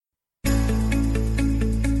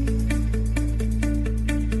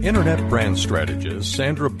Internet brand strategist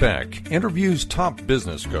Sandra Beck interviews top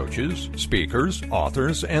business coaches, speakers,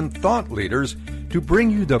 authors, and thought leaders to bring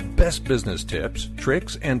you the best business tips,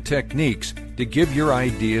 tricks, and techniques to give your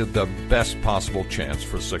idea the best possible chance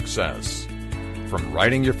for success. From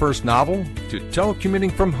writing your first novel, to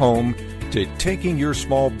telecommuting from home, to taking your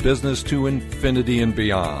small business to infinity and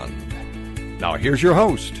beyond. Now here's your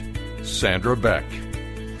host, Sandra Beck.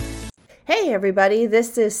 Hey everybody,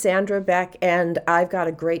 this is Sandra Beck, and I've got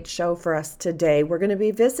a great show for us today. We're going to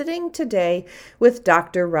be visiting today with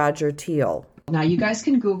Dr. Roger Teel. Now, you guys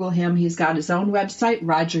can Google him. He's got his own website,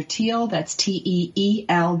 Roger Teel. That's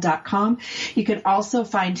TEEL.com. You can also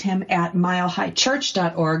find him at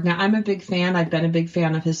milehighchurch.org. Now, I'm a big fan. I've been a big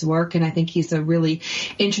fan of his work, and I think he's a really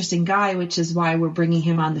interesting guy, which is why we're bringing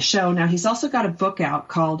him on the show. Now, he's also got a book out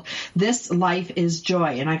called This Life is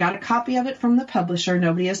Joy, and I got a copy of it from the publisher.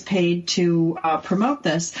 Nobody has paid to promote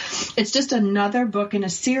this. It's just another book in a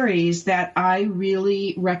series that I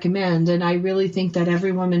really recommend, and I really think that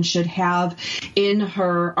every woman should have in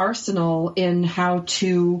her arsenal in how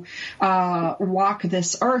to walk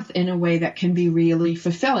this earth in a way that can be really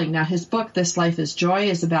fulfilling. Now, his book, This Life is Joy,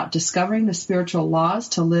 is about discovering the spiritual laws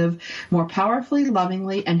to live more powerfully,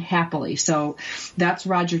 lovingly, and happily. So that's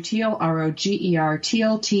Roger Teel, Roger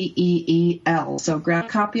Teel. So grab a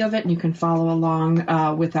copy of it, and you can follow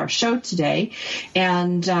along with our show today.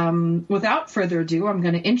 And without further ado, I'm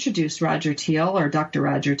going to introduce Roger Teel, or Dr.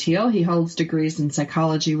 Roger Teel. He holds degrees in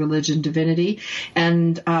psychology, religion, divinity,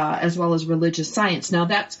 and as well as religious science. Now,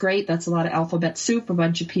 that's great. That's a lot of alphabet soup, a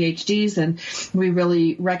bunch of PhDs, and we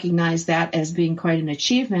really recognize that as being quite an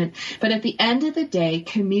achievement. But at the end of the day,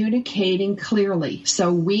 communicating clearly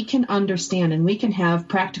so we can understand and we can have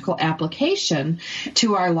practical application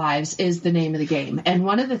to our lives is the name of the game. And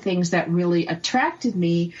one of the things that really attracted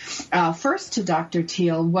me first to Dr.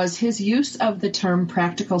 Teel was his use of the term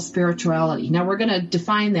practical spirituality. Now, we're going to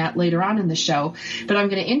define that later on in the show, but I'm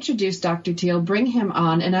going to introduce Dr. Teel, bring him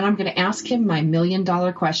on, and then I'm going to ask him my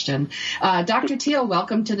million-dollar question. Dr. Teel,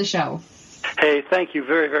 welcome to the show. Hey, thank you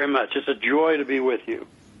very, very much. It's a joy to be with you.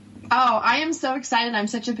 Oh, I am so excited. I'm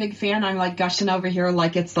such a big fan. I'm like gushing over here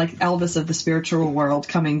like it's like Elvis of the spiritual world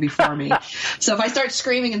coming before me. So if I start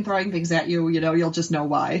screaming and throwing things at you, you'll just know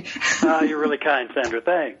why. You're really kind, Sandra.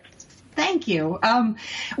 Thanks. Thank you. One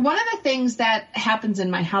of the things that happens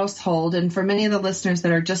in my household, and for many of the listeners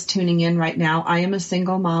that are just tuning in right now, I am a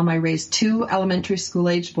single mom. I raised 2 elementary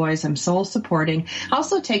school-age boys. I'm soul supporting. I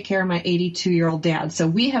also take care of my 82-year-old dad. So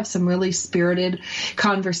we have some really spirited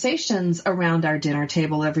conversations around our dinner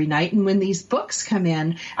table every night. And when these books come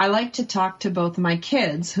in, I like to talk to both my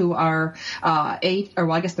kids, who are 8, or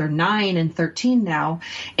well, I guess they're 9 and 13 now,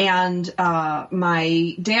 and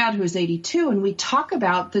my dad, who's 82, and we talk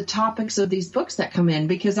about the topics of these books that come in,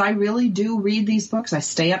 because I really do read these books. I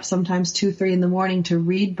stay up sometimes 2, 3 in the morning to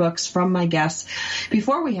read books from my guests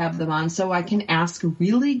before we have them on, so I can ask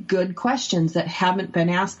really good questions that haven't been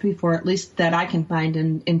asked before, at least that I can find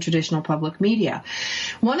in traditional public media.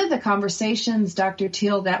 One of the conversations, Dr.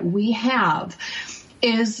 Teel, that we have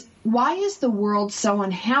is, why is the world so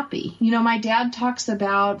unhappy? My dad talks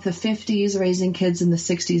about the 50s, raising kids in the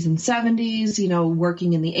 60s and 70s,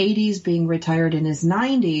 working in the 80s, being retired in his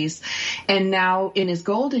 90s, and now in his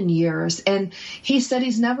golden years. And he said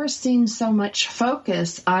he's never seen so much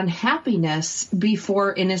focus on happiness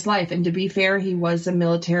before in his life. And to be fair, he was a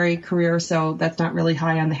military career, so that's not really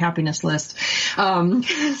high on the happiness list.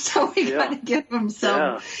 So we got to give him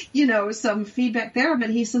some, some feedback there.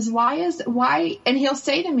 But he says, why? And he'll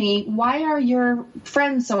say to me, why are your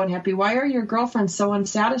friends so unhappy? Why are your girlfriends so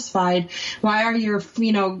unsatisfied? Why are your,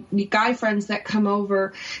 guy friends that come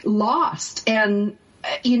over lost? And,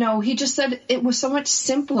 he just said it was so much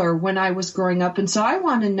simpler when I was growing up. And so I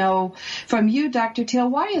want to know from you, Dr. Teel,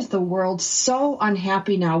 why is the world so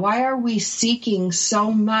unhappy now? Why are we seeking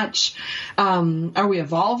so much? Are we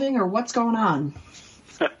evolving, or what's going on?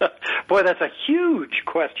 Boy, that's a huge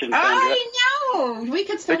question, Sandra. I know. We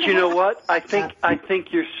could spend. But you know what? I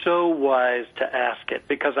think you're so wise to ask it,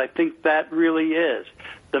 because I think that really is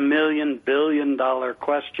the $1,000,000,000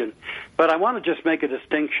 question. But I want to just make a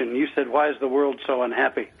distinction. You said, why is the world so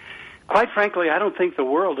unhappy? Quite frankly, I don't think the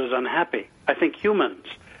world is unhappy. I think humans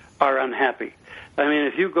are unhappy. I mean,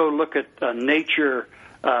 if you go look at nature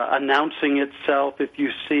announcing itself, if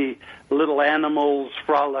you see little animals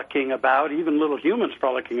frolicking about, even little humans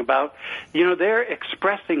frolicking about, they're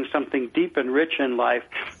expressing something deep and rich in life.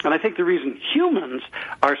 And I think the reason humans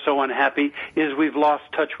are so unhappy is we've lost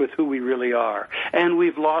touch with who we really are, and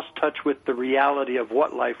we've lost touch with the reality of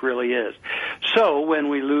what life really is. So when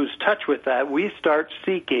we lose touch with that, we start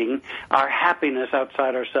seeking our happiness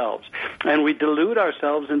outside ourselves, and we delude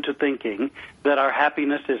ourselves into thinking that our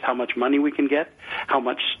happiness is how much money we can get, how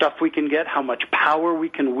much stuff we can get, how much power we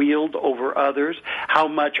can wield over others, how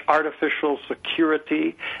much artificial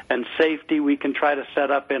security and safety we can try to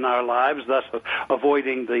set up in our lives, thus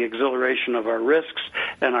avoiding the exhilaration of our risks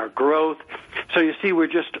and our growth. So you see, we're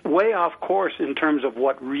just way off course in terms of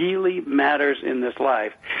what really matters in this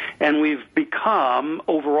life. And we've become,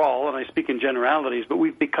 overall, and I speak in generalities, but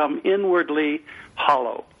we've become inwardly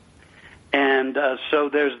hollow. And so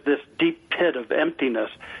there's this deep pit of emptiness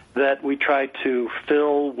that we try to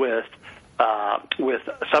fill with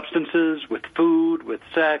substances, with food, with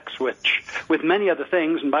sex, with many other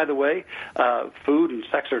things. And by the way, food and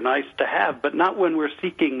sex are nice to have, but not when we're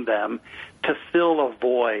seeking them to fill a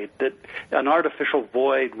void, an artificial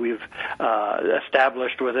void we've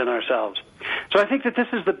established within ourselves. So I think that this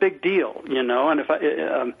is the big deal, and if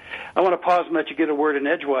I want to pause and let you get a word in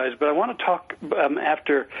edgewise, but I want to talk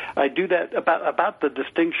after I do that about the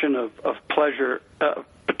distinction of pleasure,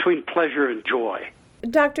 between pleasure and joy.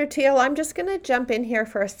 Dr. Teel, I'm just going to jump in here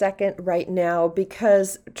for a second right now,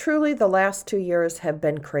 because truly the last 2 years have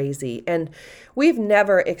been crazy, and we've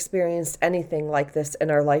never experienced anything like this in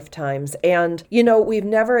our lifetimes. And, we've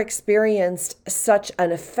never experienced such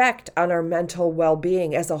an effect on our mental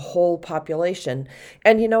well-being as a whole population.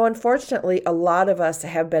 And, unfortunately, a lot of us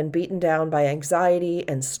have been beaten down by anxiety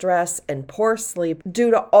and stress and poor sleep due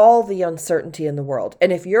to all the uncertainty in the world.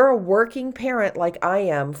 And if you're a working parent like I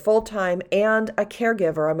am, full-time, and a caregiver,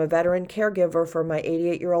 I'm a veteran caregiver for my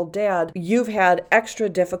 88-year-old dad, you've had extra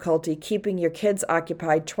difficulty keeping your kids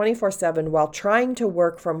occupied 24/7 while trying to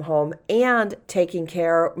work from home and taking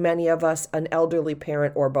care, many of us, an elderly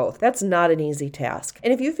parent or both. That's not an easy task.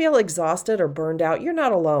 And if you feel exhausted or burned out, you're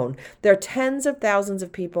not alone. There are tens of thousands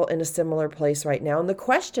of people in a similar place right now. And the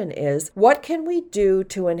question is, what can we do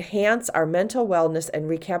to enhance our mental wellness and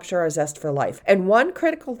recapture our zest for life? And one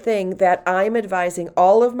critical thing that I'm advising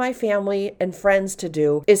all of my family and friends to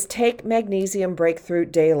do is take Magnesium Breakthrough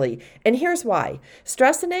daily. And here's why.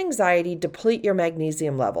 Stress and anxiety deplete your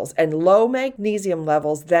magnesium levels, and low magnesium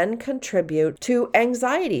levels then contribute to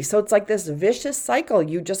anxiety. So it's like this vicious cycle.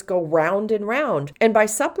 You just go round and round. And by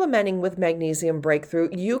supplementing with Magnesium Breakthrough,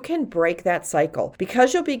 you can break that cycle,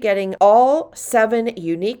 because you'll be getting all 7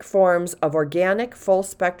 unique forms of organic full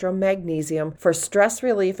spectrum magnesium for stress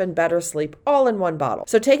relief and better sleep, all in one bottle.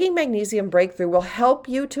 So taking Magnesium Breakthrough will help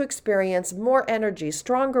you to experience more energy,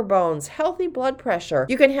 stronger bones, healthy blood pressure.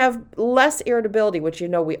 You can have less irritability, which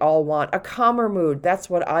we all want, a calmer mood. That's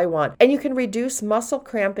what I want. And you can reduce muscle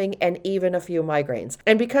cramping and even a few migraines.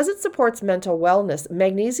 And because it supports mental wellness,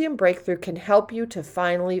 Magnesium Breakthrough can help you to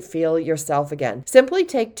finally feel yourself again. Simply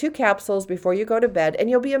take 2 capsules before you go to bed, and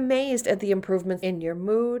you'll be amazed at the improvements in your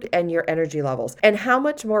mood and your energy levels, and how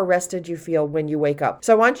much more rested you feel when you wake up.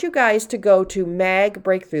 So I want you guys to go to Mag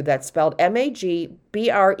Breakthrough. That's spelled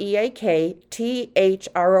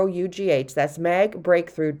MAGBREAKTHROUGH. That's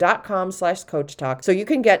magbreakthrough.com/coachtalk. So you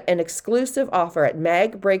can get an exclusive offer at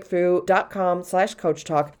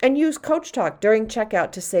magbreakthrough.com/coachtalk and use Coach Talk during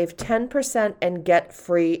checkout to save 10% and get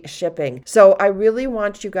free shipping. So I really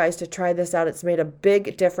want you guys to try this out. It's made a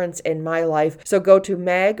big difference in my life. So go to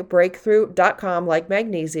magbreakthrough.com, like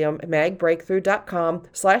magnesium,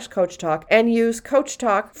 magbreakthrough.com/coachtalk, and use Coach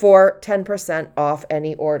Talk for 10% off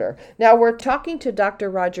any order. Now we're talking to Dr.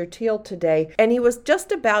 Roger Teel today, and he was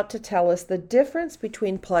just about to tell us the difference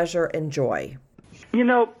between pleasure and joy.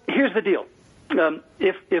 Here's the deal.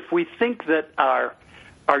 If we think that our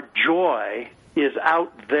joy is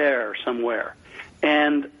out there somewhere,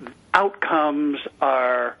 and outcomes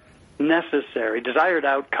are necessary, desired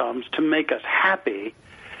outcomes to make us happy,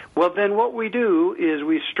 well, then what we do is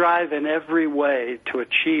we strive in every way to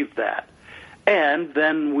achieve that. And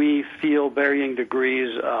then we feel varying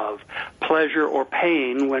degrees of pleasure or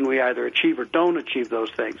pain when we either achieve or don't achieve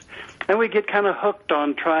those things. And we get kind of hooked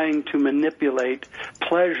on trying to manipulate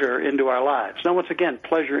pleasure into our lives. Now, once again,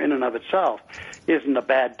 pleasure in and of itself isn't a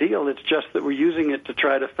bad deal. It's just that we're using it to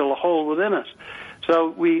try to fill a hole within us.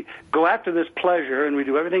 So we go after this pleasure, and we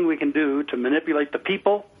do everything we can do to manipulate the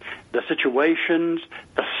people, the situations,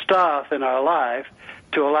 the stuff in our life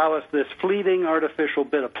to allow us this fleeting artificial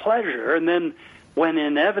bit of pleasure. And then when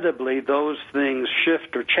inevitably those things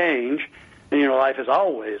shift or change, and life is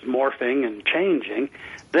always morphing and changing,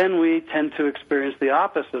 then we tend to experience the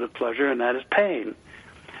opposite of pleasure, and that is pain.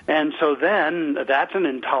 And so then that's an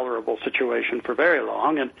intolerable situation for very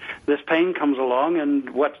long, and this pain comes along, and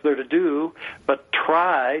what's there to do but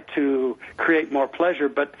try to create more pleasure?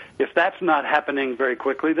 But if that's not happening very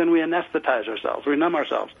quickly, then we anesthetize ourselves, we numb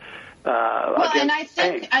ourselves. And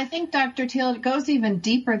I think, Dr. Teal, it goes even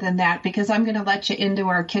deeper than that, because I'm going to let you into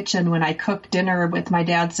our kitchen when I cook dinner with my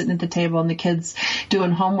dad sitting at the table and the kids doing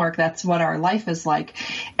homework. That's what our life is like.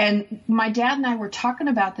 And my dad and I were talking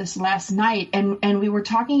about this last night, and we were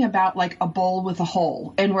talking about like a bowl with a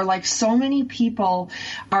hole. And we're like, so many people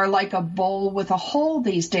are like a bowl with a hole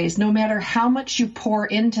these days, no matter how much you pour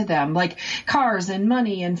into them, like cars and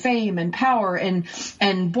money and fame and power and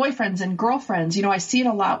boyfriends and girlfriends. I see it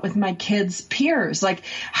a lot with my kids' peers. Like,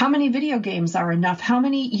 how many video games are enough? How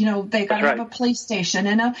many, they got to have a PlayStation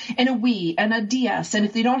and a Wii and a DS. And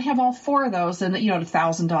if they don't have all four of those, then,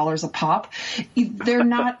 $1,000 a pop, they're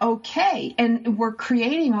not okay. And we're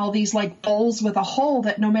creating all these like bowls with a hole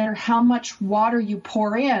that no matter how much water you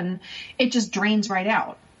pour in, it just drains right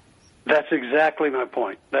out. That's exactly my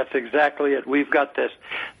point. That's exactly it. We've got this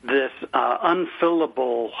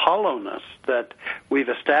unfillable hollowness that we've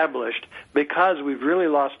established because we've really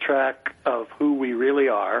lost track of who we really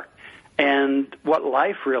are and what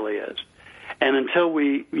life really is. And until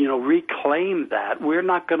we, reclaim that, we're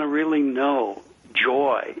not going to really know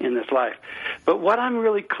joy in this life. But what I'm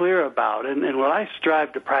really clear about, and what I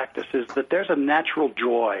strive to practice, is that there's a natural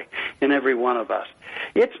joy in every one of us.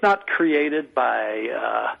 It's not created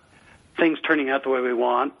by things turning out the way we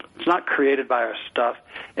want. It's not created by our stuff.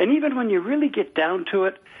 And even when you really get down to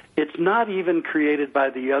it, it's not even created by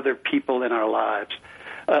the other people in our lives,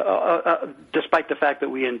 despite the fact that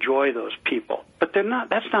we enjoy those people. But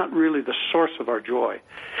that's not really the source of our joy.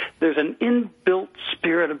 There's an inbuilt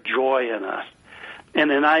spirit of joy in us.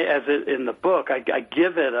 And then in the book, I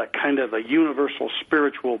give it a kind of a universal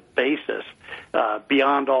spiritual basis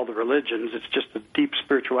beyond all the religions. It's just a deep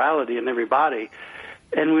spirituality in everybody.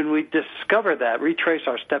 And when we discover that, retrace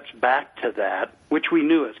our steps back to that, which we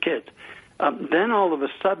knew as kids, then all of a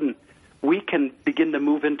sudden we can begin to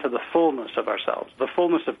move into the fullness of ourselves, the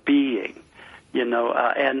fullness of being, and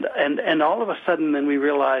all of a sudden then we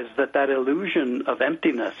realize that illusion of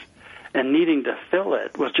emptiness and needing to fill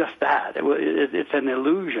it was just that. It's an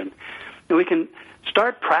illusion. And we can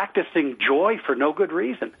start practicing joy for no good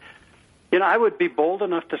reason. I would be bold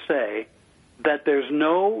enough to say that there's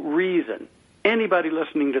no reason anybody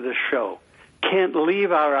listening to this show can't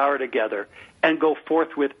leave our hour together and go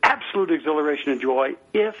forth with absolute exhilaration and joy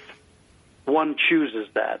if one chooses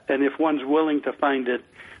that and if one's willing to find it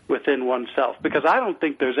within oneself. Because I don't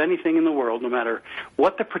think there's anything in the world, no matter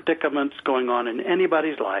what the predicament's going on in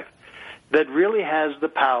anybody's life, that really has the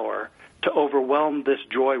power to overwhelm this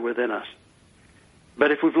joy within us.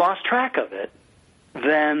 But if we've lost track of it,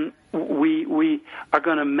 then we are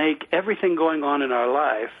going to make everything going on in our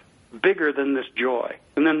life bigger than this joy,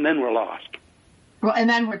 and then we're lost. Well, and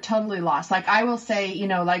then we're totally lost. Like I will say,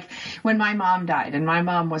 like when my mom died, and my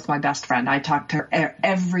mom was my best friend. I talked to her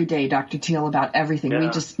every day, Dr. Teal, about everything. Yeah. We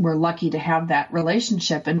just were lucky to have that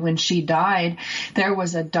relationship. And when she died, there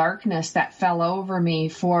was a darkness that fell over me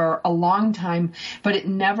for a long time, but it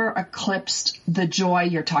never eclipsed the joy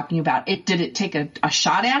you're talking about. Did it take a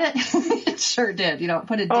shot at it? It sure did. It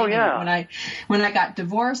put a ding in it. When I got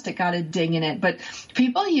divorced, it got a ding in it. But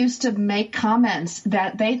people used to make comments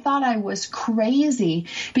that they thought I was crazy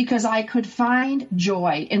because I could find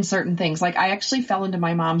joy in certain things. Like I actually fell into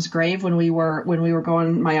my mom's grave when we were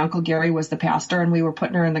going. My Uncle Gary was the pastor, and we were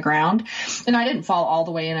putting her in the ground. And I didn't fall all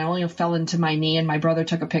the way in. I only fell into my knee, and my brother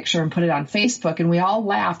took a picture and put it on Facebook, and we all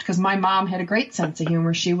laughed because my mom had a great sense of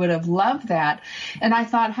humor. She would have loved that. And I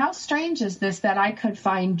thought, how strange is this that I could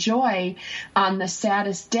find joy on the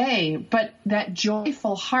saddest day, but that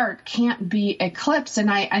joyful heart can't be eclipsed.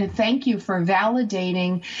 And I thank you for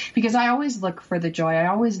validating, because I always look for the joy. I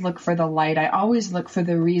always look for the light. I always look for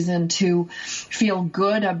the reason to feel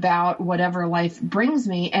good about whatever life brings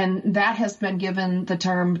me. And that has been given the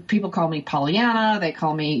term, people call me Pollyanna. They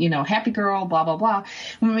call me, happy girl, blah, blah, blah.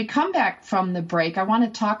 When we come back from the break, I want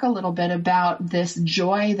to talk a little bit about this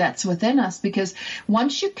joy that's within us, because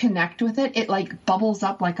once you connect with it, it like bubbles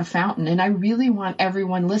up like a fountain. And I really want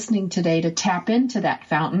everyone listening today to tap into that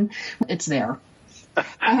fountain. It's there.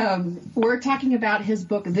 We're talking about his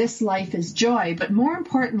book, This Life is Joy, but more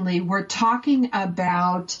importantly, we're talking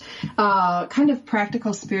about kind of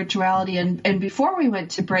practical spirituality. And before we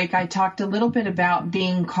went to break, I talked a little bit about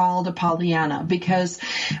being called a Pollyanna, because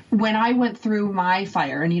when I went through my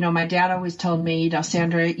fire, and, my dad always told me,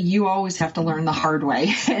 Sandra, you always have to learn the hard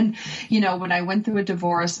way. And, when I went through a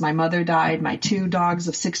divorce, my mother died, my 2 dogs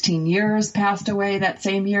of 16 years passed away that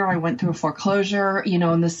same year. I went through a foreclosure,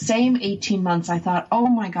 in the same 18 months, I thought, oh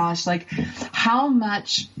my gosh, like how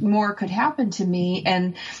much more could happen to me?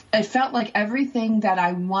 And it felt like everything that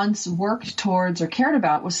I once worked towards or cared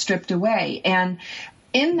about was stripped away. And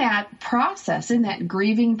in that process, in that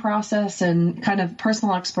grieving process and kind of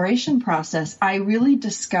personal exploration process, I really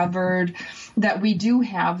discovered that we do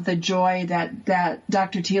have the joy that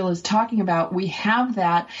Dr. Teal is talking about. We have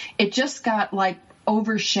that. It just got like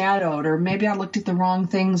overshadowed, or maybe I looked at the wrong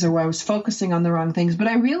things, or I was focusing on the wrong things. But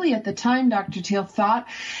I really, at the time, Dr. Teal, thought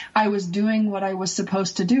I was doing what I was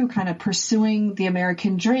supposed to do, kind of pursuing the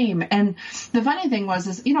American dream. And the funny thing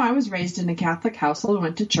was, I was raised in a Catholic household,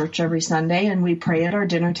 went to church every Sunday, and we pray at our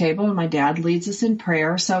dinner table, and my dad leads us in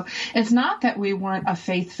prayer. So it's not that we weren't a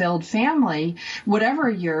faith-filled family, whatever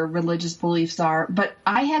your religious beliefs are, but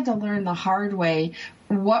I had to learn the hard way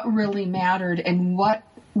what really mattered and what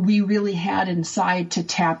we really had inside to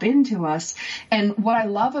tap into us. And what I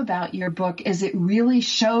love about your book is it really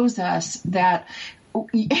shows us that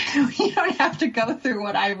you don't have to go through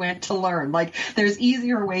what I went to learn. Like, there's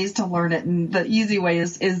easier ways to learn it, and the easy way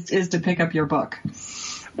is to pick up your book.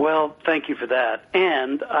 Well, thank you for that.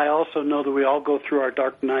 And I also know that we all go through our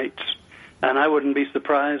dark nights. And I wouldn't be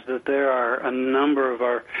surprised that there are a number of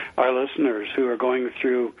our listeners who are going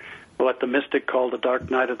through what the mystic called the dark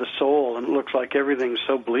night of the soul, and it looks like everything's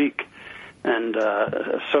so bleak and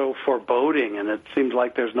so foreboding, and it seems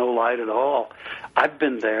like there's no light at all. I've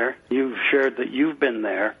been there. You've shared that you've been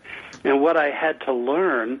there. And what I had to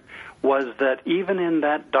learn was that even in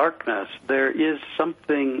that darkness, there's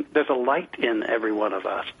a light in every one of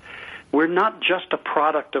us. We're not just a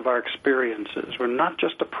product of our experiences. We're not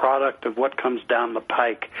just a product of what comes down the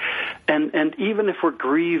pike. And even if we're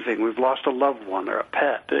grieving, we've lost a loved one or a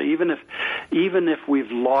pet, even if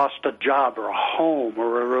we've lost a job or a home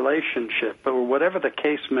or a relationship or whatever the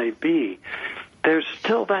case may be, there's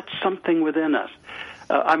still that something within us.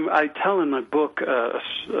 I tell in my book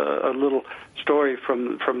a little story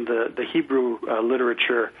from the Hebrew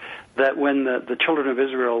literature that when the children of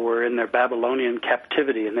Israel were in their Babylonian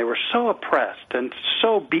captivity and they were so oppressed and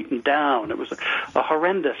so beaten down, it was a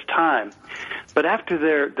horrendous time. But after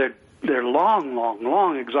their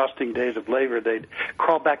long, exhausting days of labor, they'd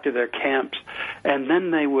crawl back to their camps, and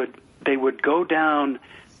then they would go down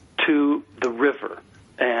to the river.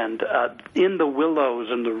 And in the willows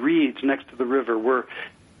and the reeds next to the river were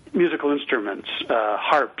musical instruments,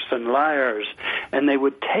 harps and lyres, and they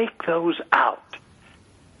would take those out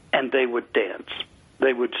and they would dance.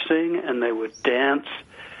 They would sing and they would dance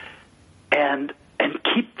and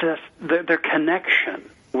keep their connection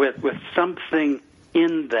with something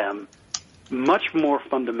in them much more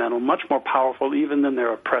fundamental, much more powerful even than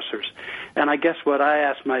their oppressors. And I guess what I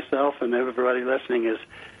ask myself and everybody listening is,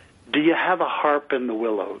 do you have a harp in the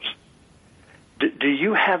willows? Do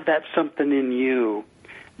you have that something in you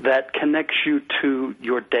that connects you to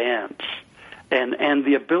your dance and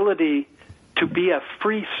the ability to be a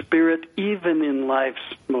free spirit even in life's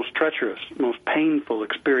most treacherous, most painful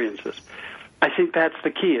experiences? I think that's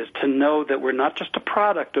the key, is to know that we're not just a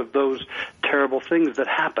product of those terrible things that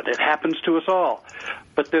happen. It happens to us all.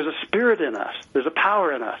 But there's a spirit in us. There's a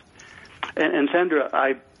power in us. And Sandra,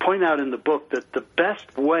 I point out in the book that the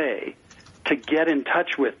best way to get in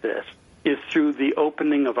touch with this is through the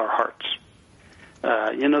opening of our hearts.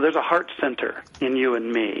 There's a heart center in you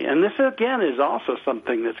and me. And this, again, is also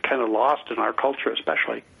something that's kind of lost in our culture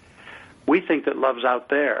especially. We think that love's out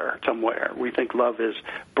there somewhere. We think love is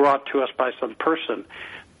brought to us by some person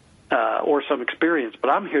or some experience. But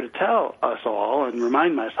I'm here to tell us all and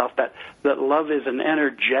remind myself that love is an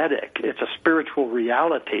energetic, it's a spiritual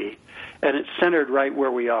reality, and it's centered right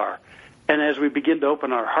where we are. And as we begin to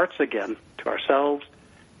open our hearts again to ourselves,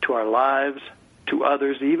 to our lives, to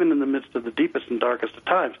others, even in the midst of the deepest and darkest of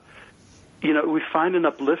times, we find an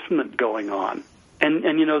upliftment going on. And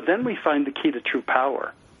then we find the key to true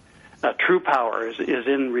power. True power is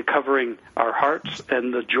in recovering our hearts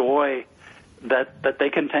and the joy that they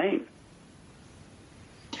contain.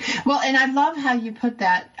 Well, and I love how you put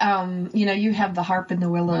that. You have the harp and the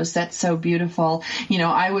willows. That's so beautiful.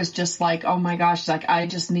 I was just like, oh my gosh, like I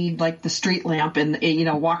just need like the street lamp and,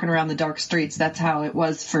 walking around the dark streets. That's how it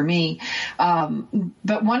was for me.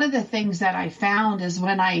 But one of the things that I found is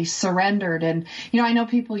when I surrendered, and, I know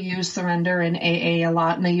people use surrender in AA a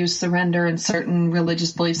lot, and they use surrender in certain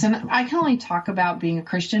religious beliefs. And I can only talk about being a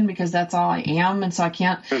Christian because that's all I am. And so I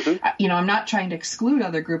can't, I'm not trying to exclude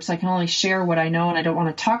other groups. I can only share what I know, and I don't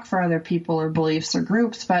want to talk for other people or beliefs or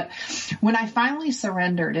groups. But when I finally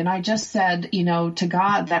surrendered and I just said, to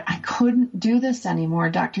God that I couldn't do this anymore,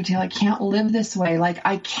 Dr. Teal, I can't live this way. Like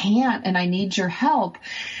I can't, and I need your help.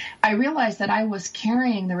 I realized that I was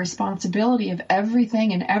carrying the responsibility of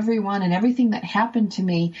everything and everyone and everything that happened to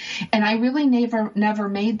me. And I really never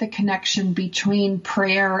made the connection between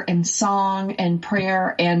prayer and song and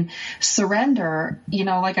prayer and surrender.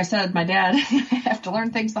 Like I said, my dad, I have to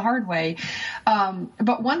learn things the hard way.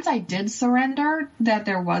 But once I did surrender, that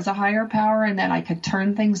there was a higher power and that I could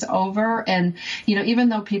turn things over. And, even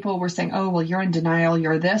though people were saying, oh, well, you're in denial,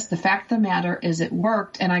 you're this, the fact of the matter is it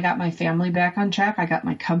worked. And I got my family back on track. I got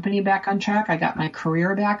my company back on track. I got my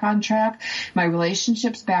career back on track, my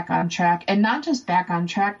relationships back on track, and not just back on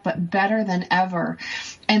track, but better than ever.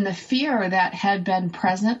 And the fear that had been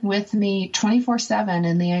present with me 24/7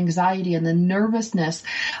 and the anxiety and the nervousness,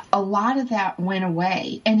 a lot of that went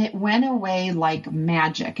away, and it went away like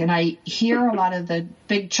magic. And I hear a lot of the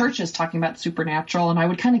big churches talking about supernatural, and I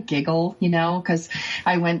would kind of giggle, because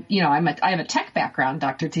I went, I have a tech background,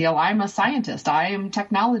 Dr. Teal. I'm a scientist. I am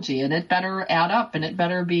technology, and it better add up and it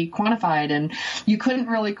better be quantified. And you couldn't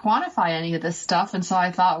really quantify any of this stuff. And so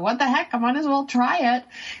I thought, what the heck? I might as well try it.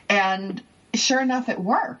 And sure enough, it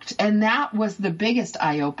worked. And that was the biggest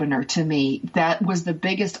eye-opener to me. That was the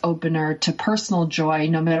biggest opener to personal joy,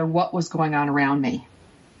 no matter what was going on around me.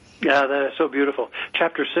 Yeah, that is so beautiful.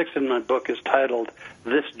 Chapter 6 in my book is titled,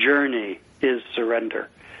 This Journey is Surrender.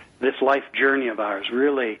 This life journey of ours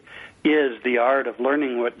really is the art of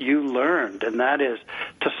learning what you learned, and that is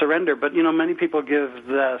to surrender. But, many people give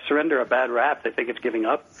the surrender a bad rap. They think it's giving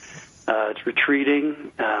up. It's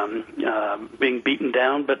retreating, being beaten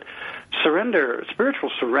down. But surrender,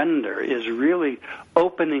 spiritual surrender, is really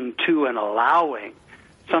opening to and allowing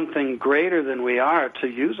something greater than we are to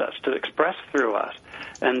use us, to express through us.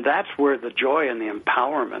 And that's where the joy and the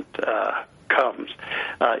empowerment comes.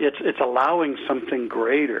 It's allowing something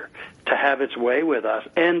greater to have its way with us,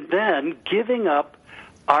 and then giving up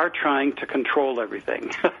our trying to control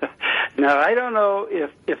everything. Now, I don't know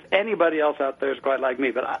if anybody else out there is quite like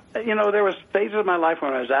me, but, there was phases of my life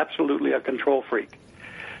when I was absolutely a control freak.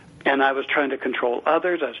 And I was trying to control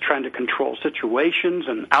others. I was trying to control situations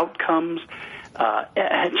and outcomes,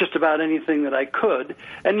 just about anything that I could.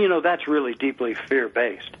 And, that's really deeply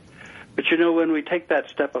fear-based. But, when we take that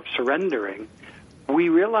step of surrendering, we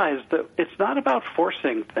realize that it's not about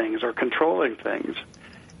forcing things or controlling things.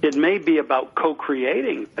 It may be about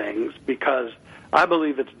co-creating things, because I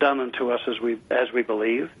believe it's done unto us as we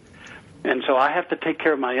believe. And so I have to take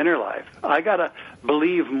care of my inner life. I got to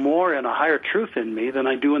believe more in a higher truth in me than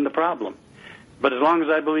I do in the problem. But as long as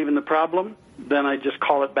I believe in the problem, then I just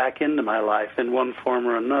call it back into my life in one form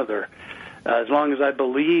or another. As long as I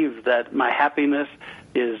believe that my happiness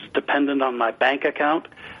is dependent on my bank account,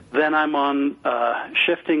 then I'm on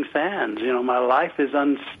shifting sands. My life is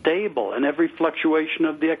unstable, and every fluctuation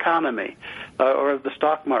of the economy or of the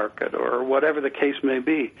stock market or whatever the case may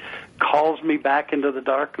be calls me back into the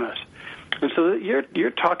darkness. And so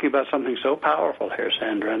you're talking about something so powerful here,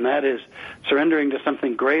 Sandra, and that is surrendering to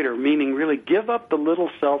something greater, meaning really give up the little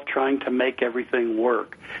self trying to make everything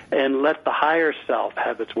work and let the higher self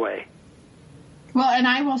have its way. Well, and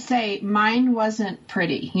I will say mine wasn't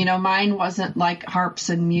pretty. Mine wasn't like harps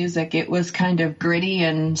and music. It was kind of gritty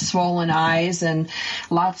and swollen eyes and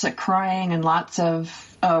lots of crying and lots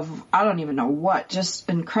of I don't even know what, just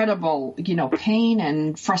incredible, pain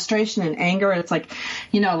and frustration and anger. It's like,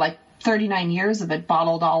 like 39 years of it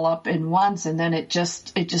bottled all up in once, and then it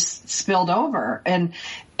just spilled over.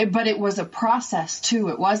 But it was a process too.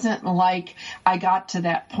 It wasn't like I got to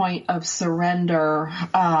that point of surrender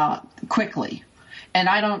quickly. And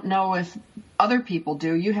I don't know if other people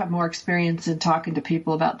do. You have more experience in talking to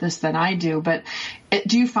people about this than I do. But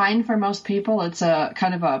do you find for most people it's a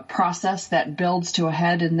kind of a process that builds to a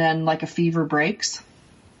head and then like a fever breaks?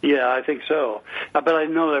 Yeah, I think so. But I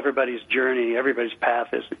know everybody's journey, everybody's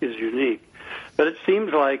path is unique. But it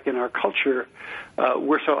seems like in our culture,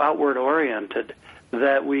 we're so outward-oriented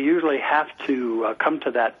that we usually have to come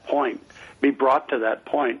to that point, be brought to that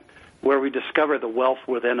point where we discover the wealth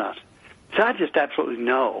within us. So I just absolutely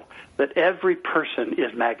know that every person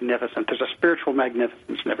is magnificent. There's a spiritual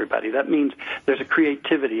magnificence in everybody. That means there's a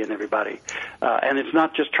creativity in everybody. And it's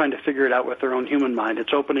not just trying to figure it out with their own human mind.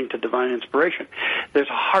 It's opening to divine inspiration. There's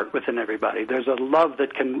a heart within everybody. There's a love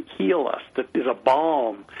that can heal us, that is a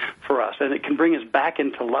balm for us, and it can bring us back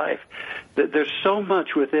into life. There's so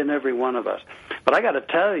much within every one of us. But I got to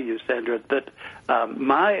tell you, Sandra, that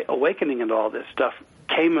my awakening into all this stuff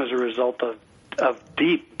came as a result of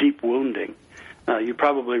deep, deep wounding. You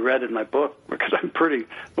probably read in my book, because I'm pretty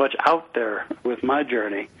much out there with my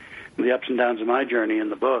journey, the ups and downs of my journey in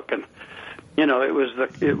the book. And, you know, it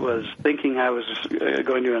was thinking I was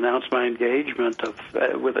going to announce my engagement in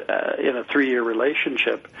a 3-year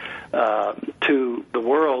relationship to the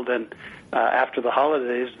world. And after the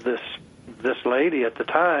holidays, this lady at the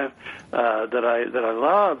time that I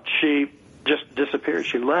loved, she just disappeared.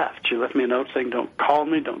 She left. She left me a note saying, "Don't call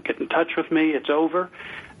me. Don't get in touch with me. It's over."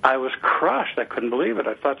 I was crushed. I couldn't believe it.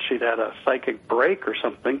 I thought she'd had a psychic break or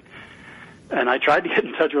something. And I tried to get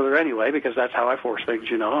in touch with her anyway, because that's how I force things,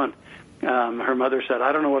 you know. And her mother said,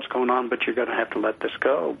 "I don't know what's going on, but you're going to have to let this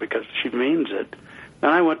go because she means it." And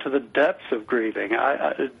I went to the depths of grieving.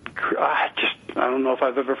 I don't know if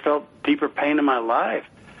I've ever felt deeper pain in my life.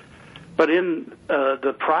 But in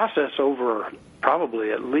the process over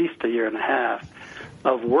probably at least a year and a half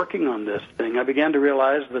of working on this thing, I began to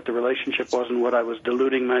realize that the relationship wasn't what I was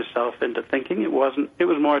deluding myself into thinking. It wasn't. It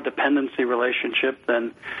was more a dependency relationship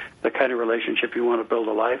than the kind of relationship you want to build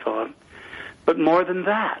a life on. But more than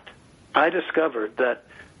that, I discovered that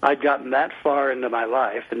I'd gotten that far into my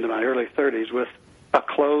life, into my early 30s, with a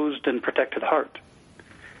closed and protected heart.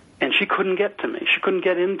 And she couldn't get to me. She couldn't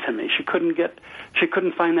get into me. She couldn't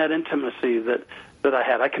find that intimacy that I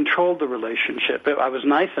had. I controlled the relationship. I was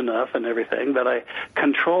nice enough and everything, but I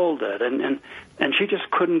controlled it. And she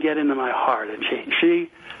just couldn't get into my heart. And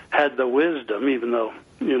she had the wisdom, even though,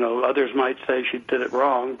 you know, others might say she did it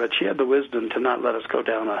wrong, but she had the wisdom to not let us go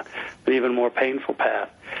down an even more painful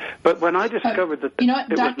path. But when I discovered that... You know what,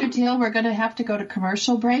 Dr. Teal, we're going to have to go to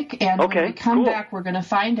commercial break, and when we come back, we're going to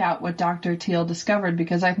find out what Dr. Teal discovered,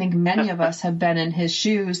 because I think many of us have been in his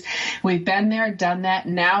shoes. We've been there, done that.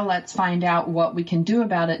 Now let's find out what we can do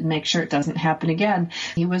about it and make sure it doesn't happen again.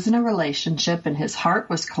 He was in a relationship, and his heart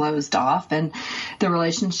was closed off, and the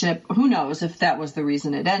relationship, who knows if that was the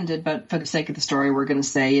reason it ended, but for the sake of the story, we're going to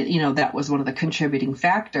say, you know, that was one of the contributing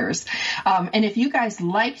factors. And if you guys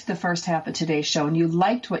liked the first half of today's show and you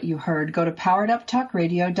liked what you heard, go to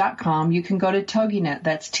powereduptalkradio.com. You can go to TogiNet,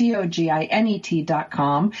 that's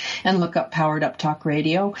TOGINET.com, and look up Powered Up Talk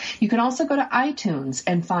Radio. You can also go to iTunes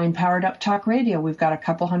and find Powered Up Talk Radio. We've got a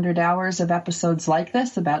couple hundred hours of episodes like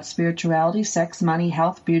this about spirituality, sex, money,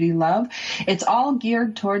 health, beauty, love. It's all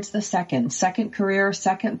geared towards the second career,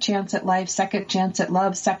 second chance at life, second chance at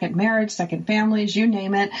love, second marriage, second families, you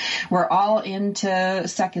name it. We're all into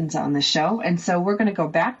seconds on the show. And so we're going to go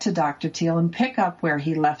back to Dr. Teal and pick up where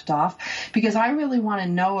he left off, because I really want to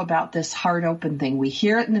know about this heart open thing. We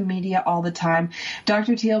hear it in the media all the time.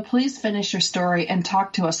 Dr. Teal, please finish your story and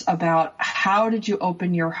talk to us about how did you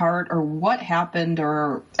open your heart, or what happened,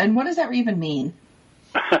 and what does that even mean?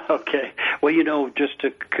 Okay. Well, you know, just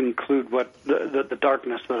to conclude what the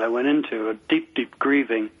darkness that I went into, a deep, deep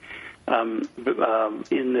grieving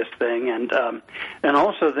in this thing, and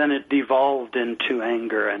also then it devolved into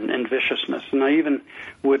anger and viciousness. And I even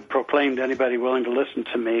would proclaim to anybody willing to listen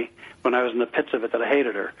to me when I was in the pits of it that I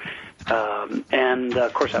hated her. And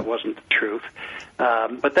of course that wasn't the truth.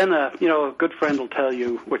 But then, you know, a good friend will tell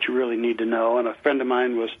you what you really need to know. And a friend of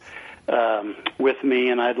mine was with me,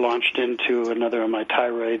 and I'd launched into another of my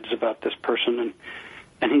tirades about this person,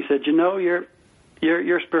 and he said, "You know, you're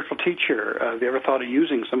a spiritual teacher. Have you ever thought of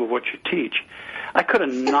using some of what you teach?" I could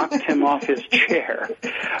have knocked him off his chair,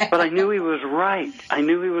 but I knew he was right.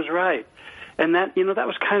 And that, you know, that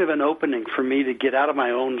was kind of an opening for me to get out of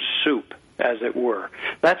my own soup, as it were.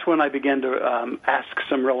 That's when I began to ask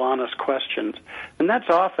some real honest questions. And that's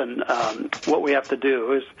often what we have to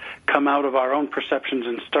do, is come out of our own perceptions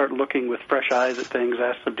and start looking with fresh eyes at things,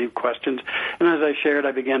 ask some deep questions. And as I shared,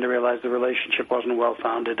 I began to realize the relationship wasn't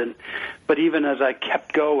well-founded. But even as I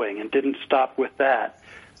kept going and didn't stop with that,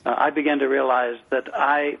 I began to realize that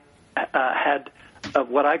I had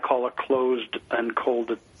what I call a closed and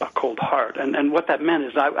cold heart. And what that meant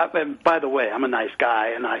is, and by the way, I'm a nice guy,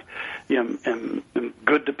 and I am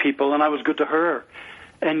good to people, and I was good to her.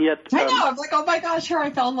 And yet... I know, I'm like, oh my gosh, here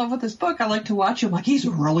I fell in love with this book. I like to watch him. Like, he's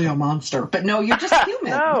really a monster. But no, you're just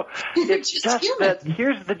human. No, it's just human. That,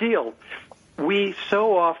 here's the deal. We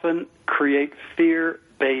so often create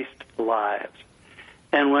fear-based lives.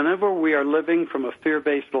 And whenever we are living from a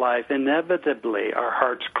fear-based life, inevitably our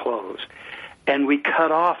hearts close. And we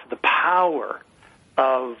cut off the power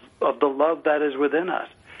of the love that is within us.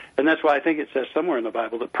 And that's why I think it says somewhere in the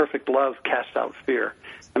Bible that perfect love casts out fear.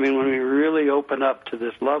 I mean, when we really open up to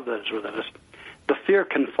this love that is within us, the fear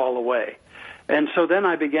can fall away. And so then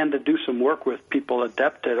I began to do some work with people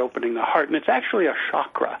adept at opening the heart, and it's actually a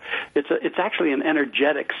chakra. It's actually an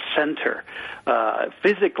energetic center,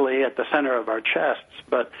 physically at the center of our chests,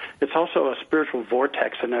 but it's also a spiritual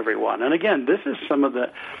vortex in everyone. And again, this is some of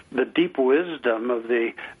the deep wisdom of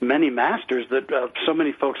the many masters that so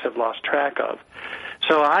many folks have lost track of.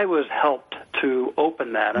 So I was helped to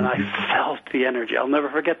open that, and I felt the energy. I'll never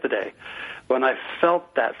forget the day when I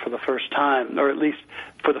felt that for the first time, or at least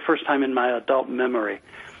for the first time in my adult memory.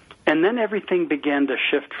 And then everything began to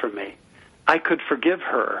shift for me. I could forgive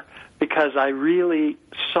her because I really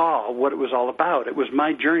saw what it was all about. It was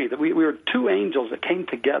my journey. That we were two angels that came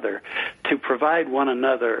together to provide one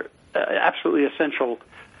another absolutely essential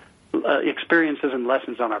experiences and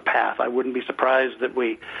lessons on our path. I wouldn't be surprised that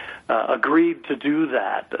we agreed to do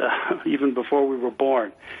that even before we were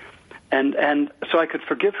born. And so I could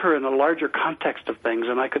forgive her in a larger context of things,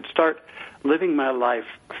 and I could start living my life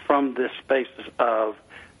from this space of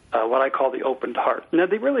what I call the opened heart. Now,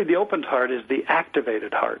 the opened heart is the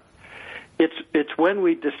activated heart. It's when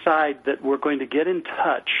we decide that we're going to get in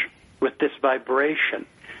touch with this vibration,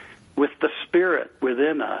 with the spirit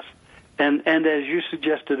within us, and as you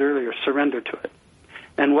suggested earlier, surrender to it.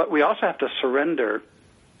 And what we also have to surrender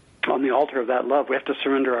on the altar of that love, we have to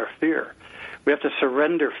surrender our fear. We have to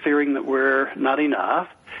surrender fearing that we're not enough,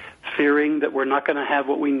 fearing that we're not going to have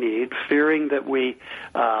what we need, fearing that we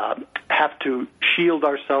have to shield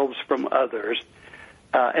ourselves from others.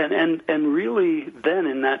 And really then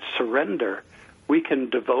in that surrender, we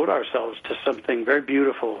can devote ourselves to something very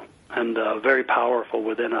beautiful and very powerful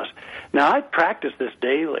within us. Now, I practice this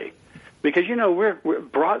daily because, you know, we're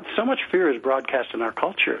so much fear is broadcast in our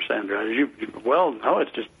culture, Sandra. As you well know,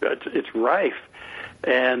 it's rife.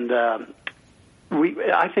 And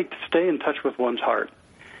I think to stay in touch with one's heart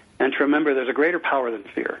and to remember there's a greater power than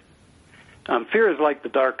fear. Fear is like the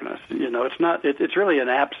darkness. You know, it's really an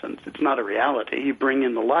absence. It's not a reality. You bring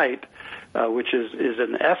in the light, which is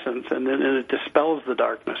an essence, and then it dispels the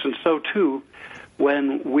darkness. And so, too,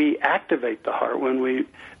 when we activate the heart, when we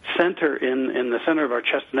center in the center of our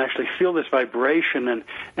chest and actually feel this vibration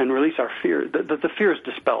and release our fear, the fear is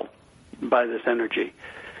dispelled by this energy.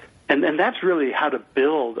 And that's really how to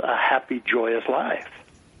build a happy, joyous life.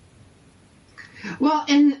 Well,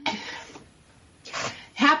 in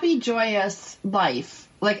happy, joyous life,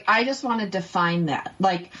 like, I just want to define that.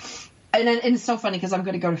 Like, and it's so funny because I'm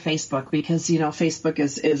going to go to Facebook because, you know, Facebook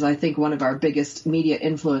is I think, one of our biggest media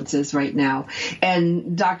influences right now.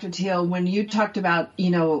 And Dr. Teal, when you talked about,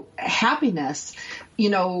 you know, happiness, you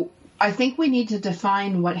know, I think we need to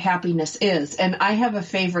define what happiness is. And I have a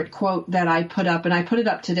favorite quote that I put up, and I put it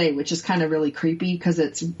up today, which is kind of really creepy because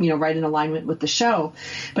it's, you know, right in alignment with the show.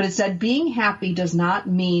 But it said, being happy does not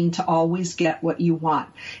mean to always get what you want.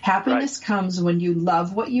 Happiness comes when you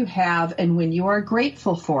love what you have and when you are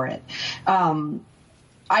grateful for it.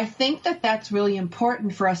 I think that that's really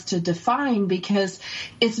important for us to define because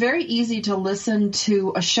it's very easy to listen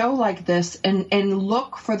to a show like this and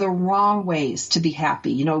look for the wrong ways to be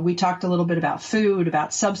happy. You know, we talked a little bit about food,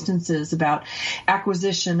 about substances, about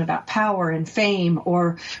acquisition, about power and fame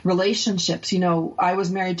or relationships. You know, I was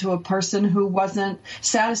married to a person who wasn't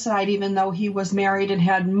satisfied even though he was married and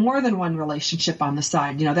had more than one relationship on the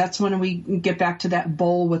side. You know, that's when we get back to that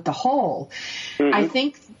bowl with the hole. Mm-hmm. I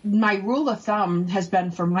think my rule of thumb has been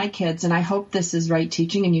for my kids, and I hope this is right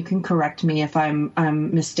teaching, and you can correct me if I'm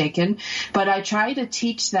mistaken, but I try to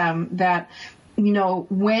teach them that, you know,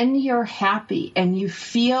 when you're happy and you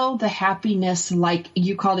feel the happiness, like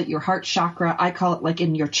you called it your heart chakra, I call it like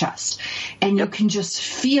in your chest, and you can just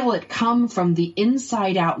feel it come from the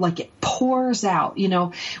inside out, like it pours out. You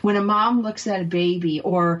know, when a mom looks at a baby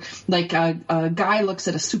or like a guy looks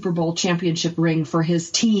at a Super Bowl championship ring for his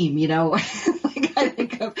team, you know, like I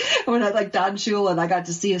think of when I like Don Shula, I got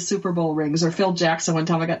to see his Super Bowl rings, or Phil Jackson one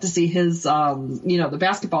time I got to see his, you know, the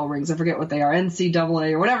basketball rings. I forget what they are,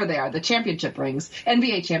 NCAA or whatever they are, the championship rings,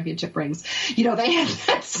 NBA championship rings. You know, they have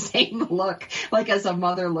that same look, like as a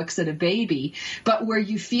mother looks at a baby, but where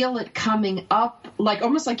you feel it coming up, like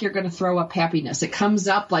almost like you're going to throw up happiness. It comes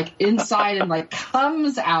up like inside and like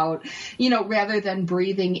comes out, you know, rather than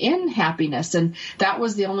breathing in happiness. And that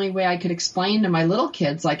was the only way I could explain to my little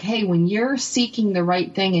kids, like, hey, when you're seeking the right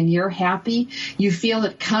right thing and you're happy, you feel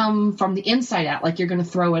it come from the inside out, like you're going to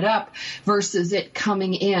throw it up, versus it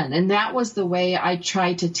coming in. And that was the way I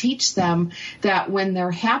tried to teach them, that when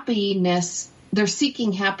they're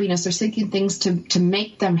seeking happiness, they're seeking things to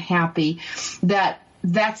make them happy,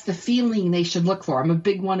 that's the feeling they should look for. I'm a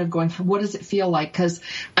big one of going, what does it feel like? Because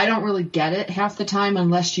I don't really get it half the time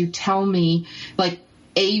unless you tell me, like,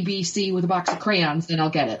 A, B, C with a box of crayons, then I'll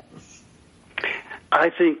get it. I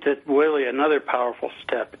think that really another powerful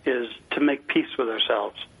step is to make peace with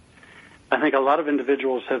ourselves. I think a lot of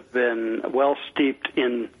individuals have been well steeped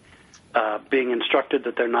in being instructed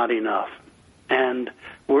that they're not enough. And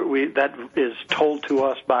that is told to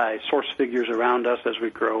us by source figures around us as we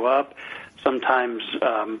grow up, sometimes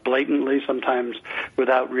blatantly, sometimes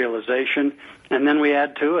without realization. And then we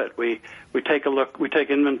add to it. We take a look, we take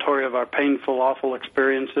inventory of our painful, awful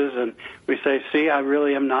experiences, and we say, see, I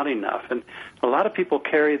really am not enough. And a lot of people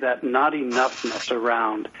carry that not enoughness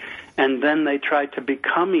around, and then they try to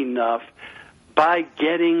become enough by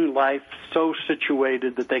getting life so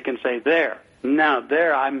situated that they can say, there,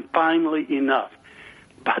 I'm finally enough.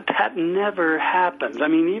 But that never happens. I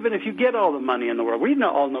mean, even if you get all the money in the world, we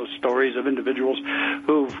all know stories of individuals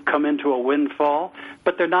who've come into a windfall,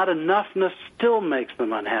 but their not enoughness still makes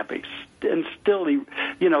them unhappy, and still,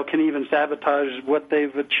 can even sabotage what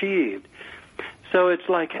they've achieved. So it's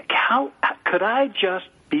like, how could I just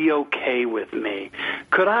be okay with me?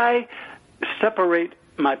 Could I separate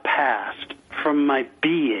my past from my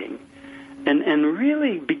being and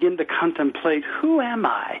really begin to contemplate, who am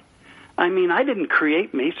I? I mean, I didn't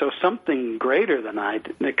create me, so something greater than I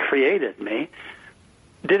created me.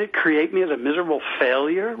 Did it create me as a miserable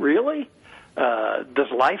failure, really?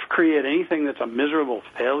 Does life create anything that's a miserable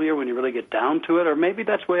failure when you really get down to it? Or maybe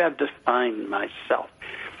that's the way I've defined myself.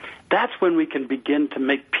 That's when we can begin to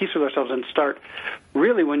make peace with ourselves and start,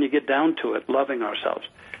 really, when you get down to it, loving ourselves.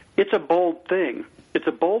 It's a bold thing. It's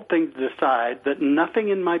a bold thing to decide that nothing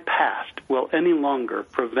in my past will any longer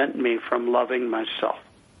prevent me from loving myself.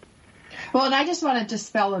 Well, and I just want to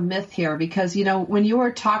dispel a myth here because, when you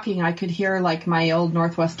were talking, I could hear like my old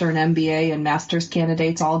Northwestern MBA and master's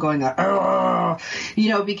candidates all going,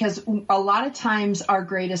 because a lot of times our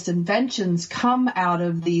greatest inventions come out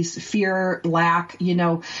of these fear, lack,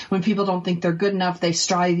 when people don't think they're good enough, they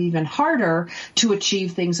strive even harder to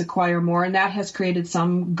achieve things, acquire more. And that has created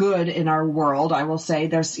some good in our world. I will say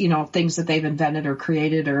there's, things that they've invented or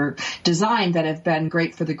created or designed that have been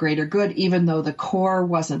great for the greater good, even though the core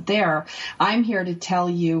wasn't there. I'm here to tell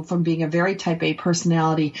you, from being a very type A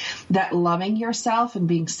personality, that loving yourself and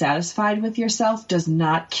being satisfied with yourself does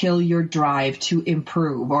not kill your drive to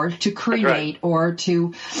improve or to create or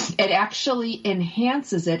to, it actually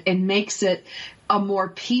enhances it and makes it a more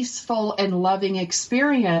peaceful and loving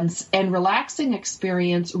experience and relaxing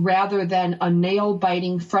experience rather than a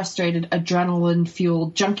nail-biting, frustrated,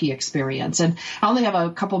 adrenaline-fueled junkie experience. And I only have a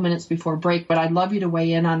couple minutes before break, but I'd love you to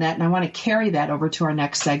weigh in on that, and I want to carry that over to our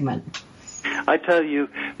next segment. I tell you,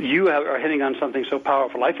 you are hitting on something so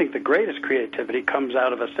powerful. I think the greatest creativity comes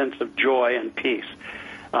out of a sense of joy and peace,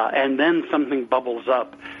 and then something bubbles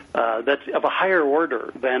up that's of a higher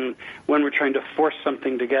order than when we're trying to force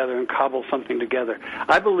something together and cobble something together.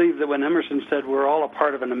 I believe that when Emerson said we're all a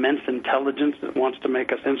part of an immense intelligence that wants to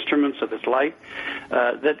make us instruments of its light,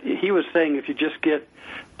 that he was saying if you just get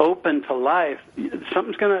open to life,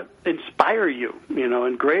 something's going to inspire you,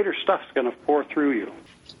 and greater stuff's going to pour through you.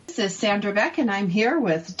 This is Sandra Beck, and I'm here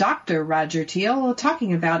with Dr. Roger Teel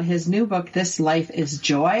talking about his new book, This Life is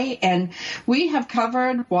Joy. And we have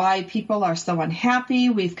covered why people are so unhappy.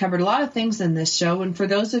 We've covered a lot of things in this show. And for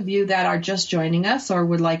those of you that are just joining us or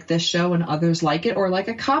would like this show and others like it or like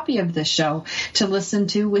a copy of this show to listen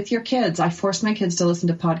to with your kids, I force my kids to listen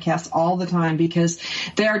to podcasts all the time because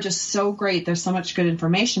they are just so great. There's so much good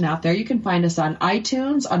information out there. You can find us on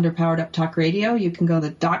iTunes under Powered Up Talk Radio. You can go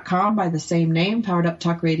to .com by the same name,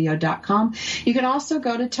 powereduptalkradio.com. You can also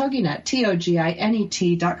go to TogiNet,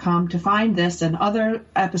 TOGINET.com, to find this and other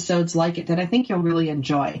episodes like it that I think you'll really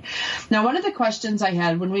enjoy. Now, one of the questions I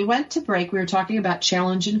had when we went to break, we were talking about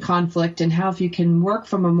challenge and conflict and how if you can work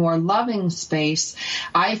from a more loving space,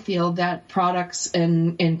 I feel that products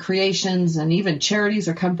and creations and even charities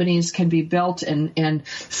or companies can be built and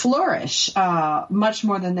flourish much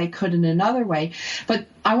more than they could in another way. But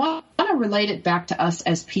I want to relate it back to us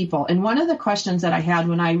as people. And one of the questions that I had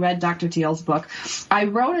when I read Dr. Teel's book, I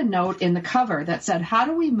wrote a note in the cover that said, how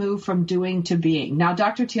do we move from doing to being? Now,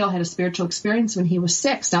 Dr. Teel had a spiritual experience when he was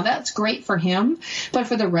 6. Now, that's great for him. But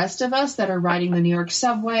for the rest of us that are riding the New York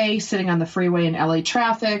subway, sitting on the freeway in LA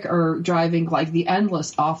traffic, or driving like the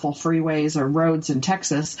endless awful freeways or roads in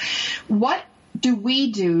Texas, what do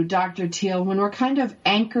we do, Dr. Teal, when we're kind of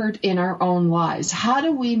anchored in our own lives? How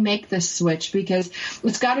do we make this switch? Because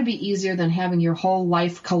it's got to be easier than having your whole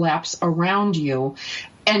life collapse around you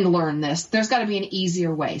and learn this. There's got to be an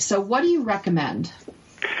easier way. So what do you recommend?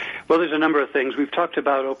 Well, there's a number of things. We've talked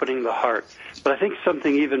about opening the heart, but I think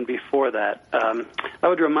something even before that. I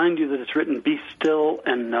would remind you that it's written, be still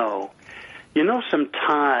and know. You know, some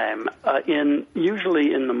time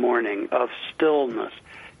usually in the morning of stillness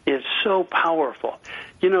is so powerful.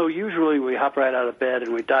 You know, usually we hop right out of bed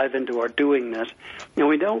and we dive into our doingness, and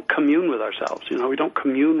we don't commune with ourselves. You know, we don't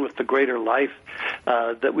commune with the greater life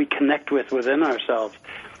that we connect with within ourselves.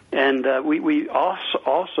 And we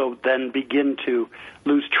also then begin to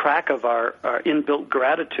lose track of our inbuilt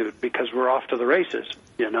gratitude because we're off to the races,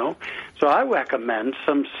 you know. So I recommend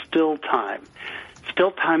some still time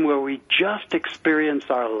where we just experience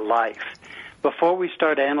our life before we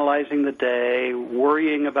start analyzing the day,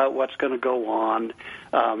 worrying about what's going to go on,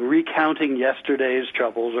 recounting yesterday's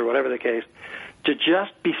troubles or whatever the case, to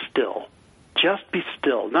just be still. Just be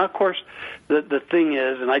still. Now, of course, the thing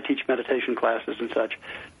is, and I teach meditation classes and such,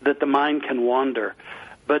 that the mind can wander.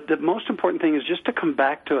 But the most important thing is just to come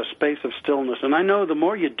back to a space of stillness. And I know the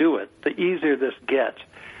more you do it, the easier this gets.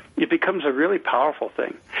 It becomes a really powerful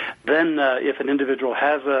thing. Then if an individual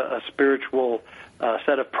has a spiritual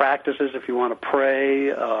set of practices, if you want to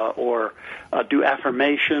pray or do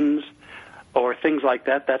affirmations or things like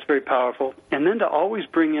that, that's very powerful. And then to always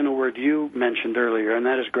bring in a word you mentioned earlier, and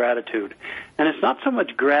that is gratitude. And it's not so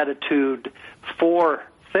much gratitude for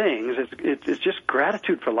things, it's just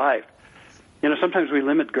gratitude for life. You know, sometimes we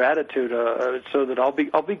limit gratitude so that I'll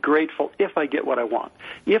be grateful if I get what I want.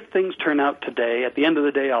 If things turn out today, at the end of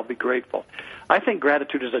the day, I'll be grateful. I think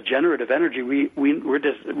gratitude is a generative energy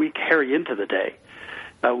we carry into the day.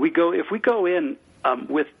 If we go in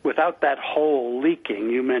without that hole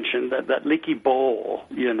leaking, you mentioned that leaky bowl.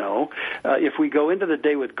 You know, if we go into the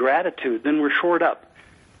day with gratitude, then we're shored up.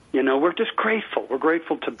 You know, we're just grateful. We're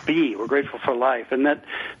grateful to be. We're grateful for life. And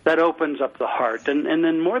that opens up the heart. And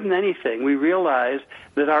then more than anything, we realize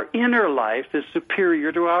that our inner life is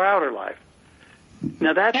superior to our outer life.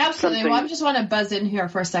 Now that's absolutely. Well, I just want to buzz in here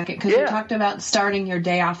for a second because you talked about starting your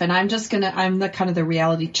day off, and I'm the kind of the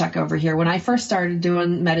reality check over here. When I first started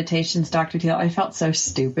doing meditations, Dr. Teal, I felt so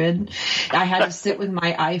stupid. I had to sit with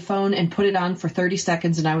my iPhone and put it on for 30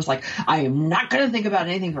 seconds, and I was like, I am not going to think about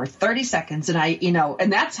anything for 30 seconds. And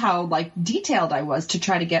and that's how detailed I was to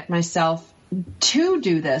try to get myself to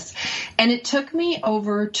do this. And it took me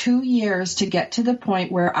over 2 years to get to the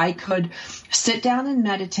point where I could sit down and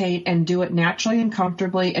meditate and do it naturally and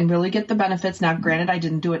comfortably and really get the benefits. Now, granted, I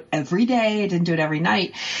didn't do it every day. I didn't do it every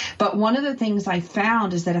night. But one of the things I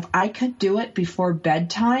found is that if I could do it before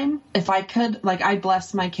bedtime, if I could, I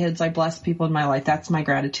bless my kids, I bless people in my life. That's my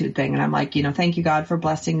gratitude thing. And I'm like, thank you, God, for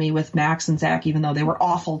blessing me with Max and Zach, even though they were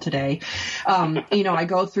awful today. I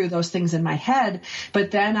go through those things in my head,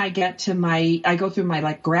 but then I get to I go through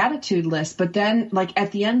my gratitude list, but then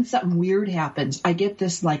at the end, something weird happens. I get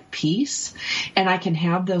this peace, and I can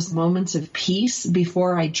have those moments of peace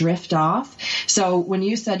before I drift off. So when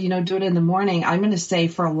you said, do it in the morning, I'm going to say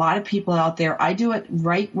for a lot of people out there, I do it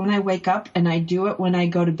right when I wake up, and I do it when I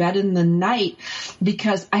go to bed in the night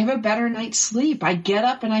because I have a better night's sleep. I get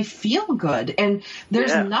up and I feel good, and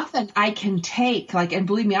there's nothing I can take. And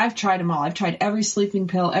believe me, I've tried them all. I've tried every sleeping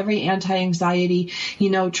pill, every anti-anxiety,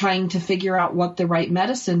 trying to figure out what the right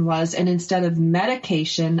medicine was. And instead of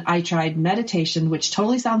medication, I tried meditation, which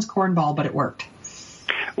totally sounds cornball, but it worked.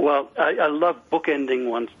 Well, I love bookending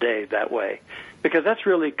one's day that way, because that's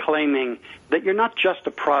really claiming that you're not just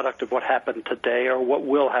a product of what happened today or what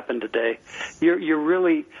will happen today. You're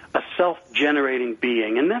really a self-generating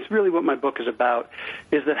being. And that's really what my book is about,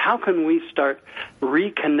 is that how can we start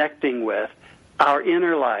reconnecting with our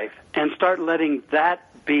inner life and start letting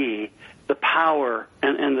that be the power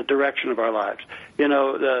and the direction of our lives.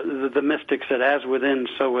 The mystic said, as within,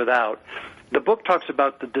 so without. The book talks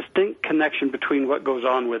about the distinct connection between what goes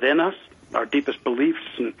on within us, our deepest beliefs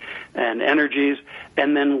and energies,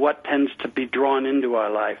 and then what tends to be drawn into our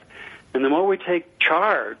life. And the more we take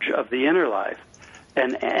charge of the inner life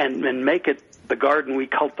and make it the garden we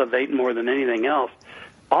cultivate more than anything else,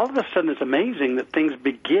 all of a sudden it's amazing that things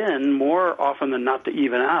begin more often than not to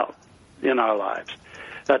even out in our lives.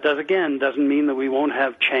 That doesn't mean that we won't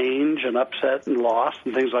have change and upset and loss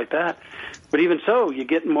and things like that. But even so, you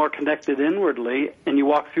get more connected inwardly, and you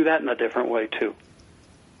walk through that in a different way, too.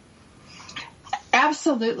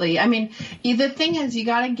 Absolutely. I mean, the thing is, you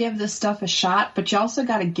got to give this stuff a shot, but you also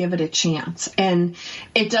got to give it a chance. And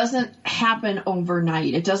it doesn't happen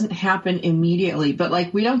overnight. It doesn't happen immediately. But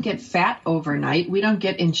like, we don't get fat overnight. We don't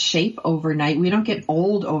get in shape overnight. We don't get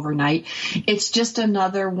old overnight. It's just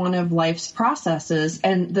another one of life's processes.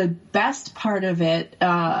 And the best part of it,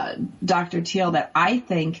 Dr. Teal, that I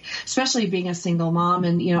think, especially being a single mom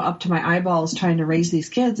and, you know, up to my eyeballs trying to raise these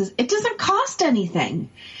kids, is it doesn't cost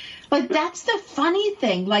anything. Like, that's the funny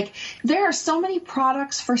thing. Like, there are so many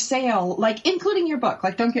products for sale, like, including your book.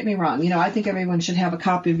 Like, don't get me wrong. You know, I think everyone should have a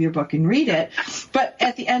copy of your book and read it. But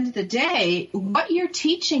at the end of the day, what you're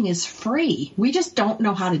teaching is free. We just don't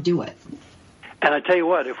know how to do it. And I tell you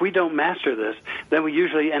what, if we don't master this, then we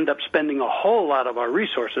usually end up spending a whole lot of our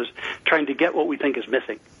resources trying to get what we think is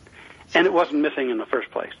missing. And it wasn't missing in the first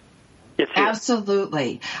place.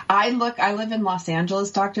 Absolutely. I live in Los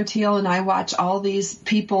Angeles, Dr. Teal, and I watch all these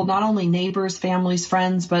people, not only neighbors, families,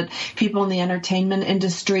 friends, but people in the entertainment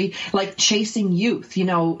industry, like chasing youth. You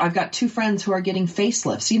know, I've got 2 friends who are getting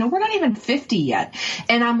facelifts. You know, we're not even 50 yet.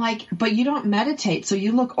 And I'm like, but you don't meditate, so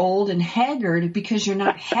you look old and haggard because you're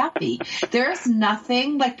not happy. There's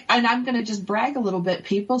nothing like, and I'm going to just brag a little bit.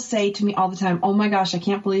 People say to me all the time, oh my gosh, I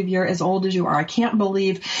can't believe you're as old as you are. I can't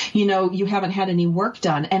believe, you know, you haven't had any work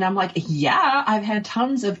done. And I'm like, yeah, I've had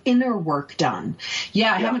tons of inner work done.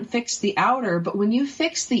 Yeah, I haven't fixed the outer, but when you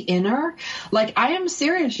fix the inner, like, I am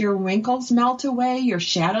serious, your wrinkles melt away, your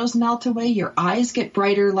shadows melt away, your eyes get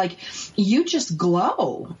brighter, like, you just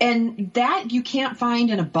glow. And that you can't find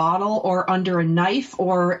in a bottle or under a knife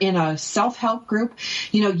or in a self-help group.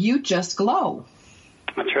 You know, you just glow.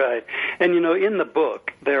 That's right. And, you know, in the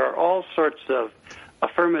book, there are all sorts of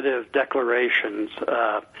affirmative declarations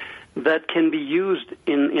that can be used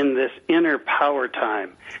in this inner power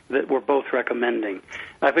time that we're both recommending.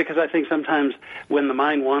 Because I think sometimes when the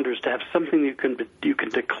mind wanders, to have something you can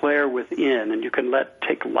declare within and you can let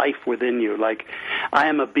take life within you, like, I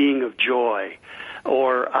am a being of joy,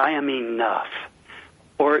 or I am enough,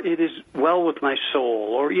 or it is well with my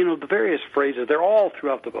soul, or, you know, the various phrases, they're all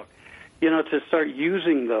throughout the book. You know, to start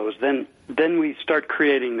using those, then we start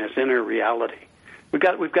creating this inner reality. We've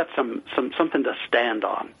got something to stand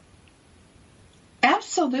on.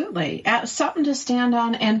 Absolutely. Something to stand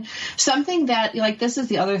on, and something that, like, this is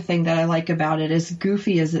the other thing that I like about it, as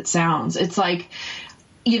goofy as it sounds. It's like,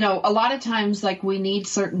 you know, a lot of times, like, we need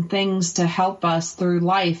certain things to help us through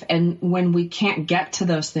life, and when we can't get to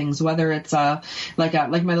those things, whether it's like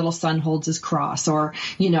my little son holds his cross, or,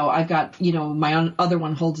 you know, I've got, you know, my other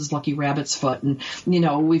one holds his lucky rabbit's foot, and, you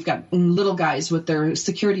know, we've got little guys with their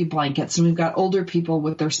security blankets, and we've got older people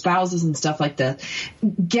with their spouses and stuff like that.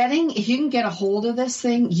 If you can get a hold of this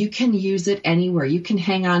thing, you can use it anywhere. You can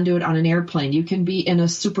hang on to it on an airplane. You can be in a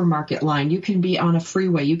supermarket line. You can be on a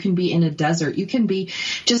freeway. You can be in a desert. You can be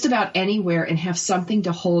just about anywhere and have something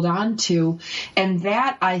to hold on to. And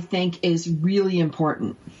that, I think, is really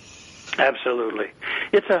important. Absolutely.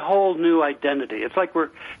 It's a whole new identity. It's like we're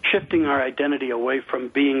shifting our identity away from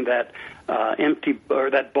being that empty, or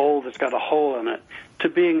that bowl that's got a hole in it, to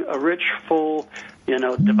being a rich, full, you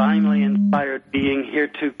know, divinely inspired being here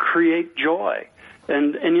to create joy.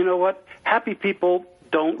 And you know what? Happy people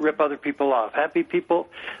don't rip other people off. Happy people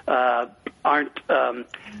aren't,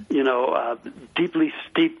 deeply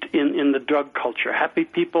steeped in the drug culture. Happy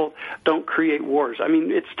people don't create wars. I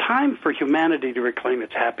mean, it's time for humanity to reclaim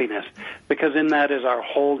its happiness, because in that is our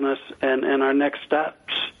wholeness and our next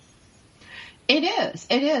steps. It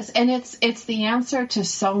is. And it's the answer to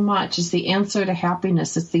so much. It's the answer to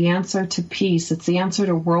happiness. It's the answer to peace. It's the answer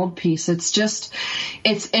to world peace. It's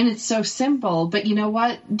so simple. But you know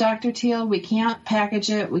what, Dr. Teal, we can't package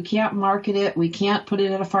it. We can't market it. We can't put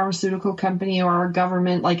it at a pharmaceutical company or our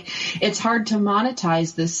government. Like, it's hard to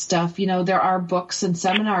monetize this stuff. You know, there are books and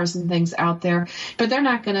seminars and things out there, but they're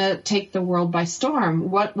not going to take the world by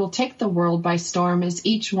storm. What will take the world by storm is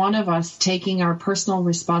each one of us taking our personal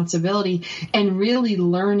responsibility and really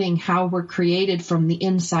learning how we're created from the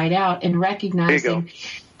inside out, and recognizing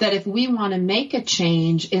that if we want to make a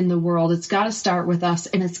change in the world, it's got to start with us,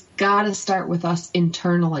 and it's got to start with us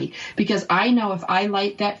internally. Because I know if I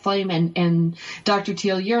light that flame, and Dr.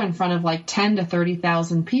 Teal, you're in front of like 10 to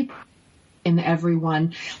 30,000 people, in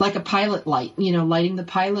everyone, like a pilot light, you know, lighting the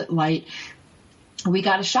pilot light, we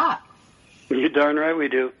got a shot. You're darn right we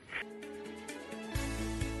do.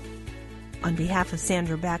 On behalf of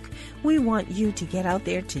Sandra Beck, we want you to get out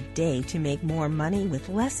there today to make more money with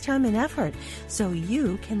less time and effort, so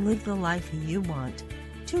you can live the life you want.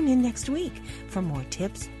 Tune in next week for more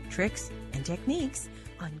tips, tricks, and techniques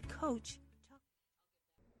on Coach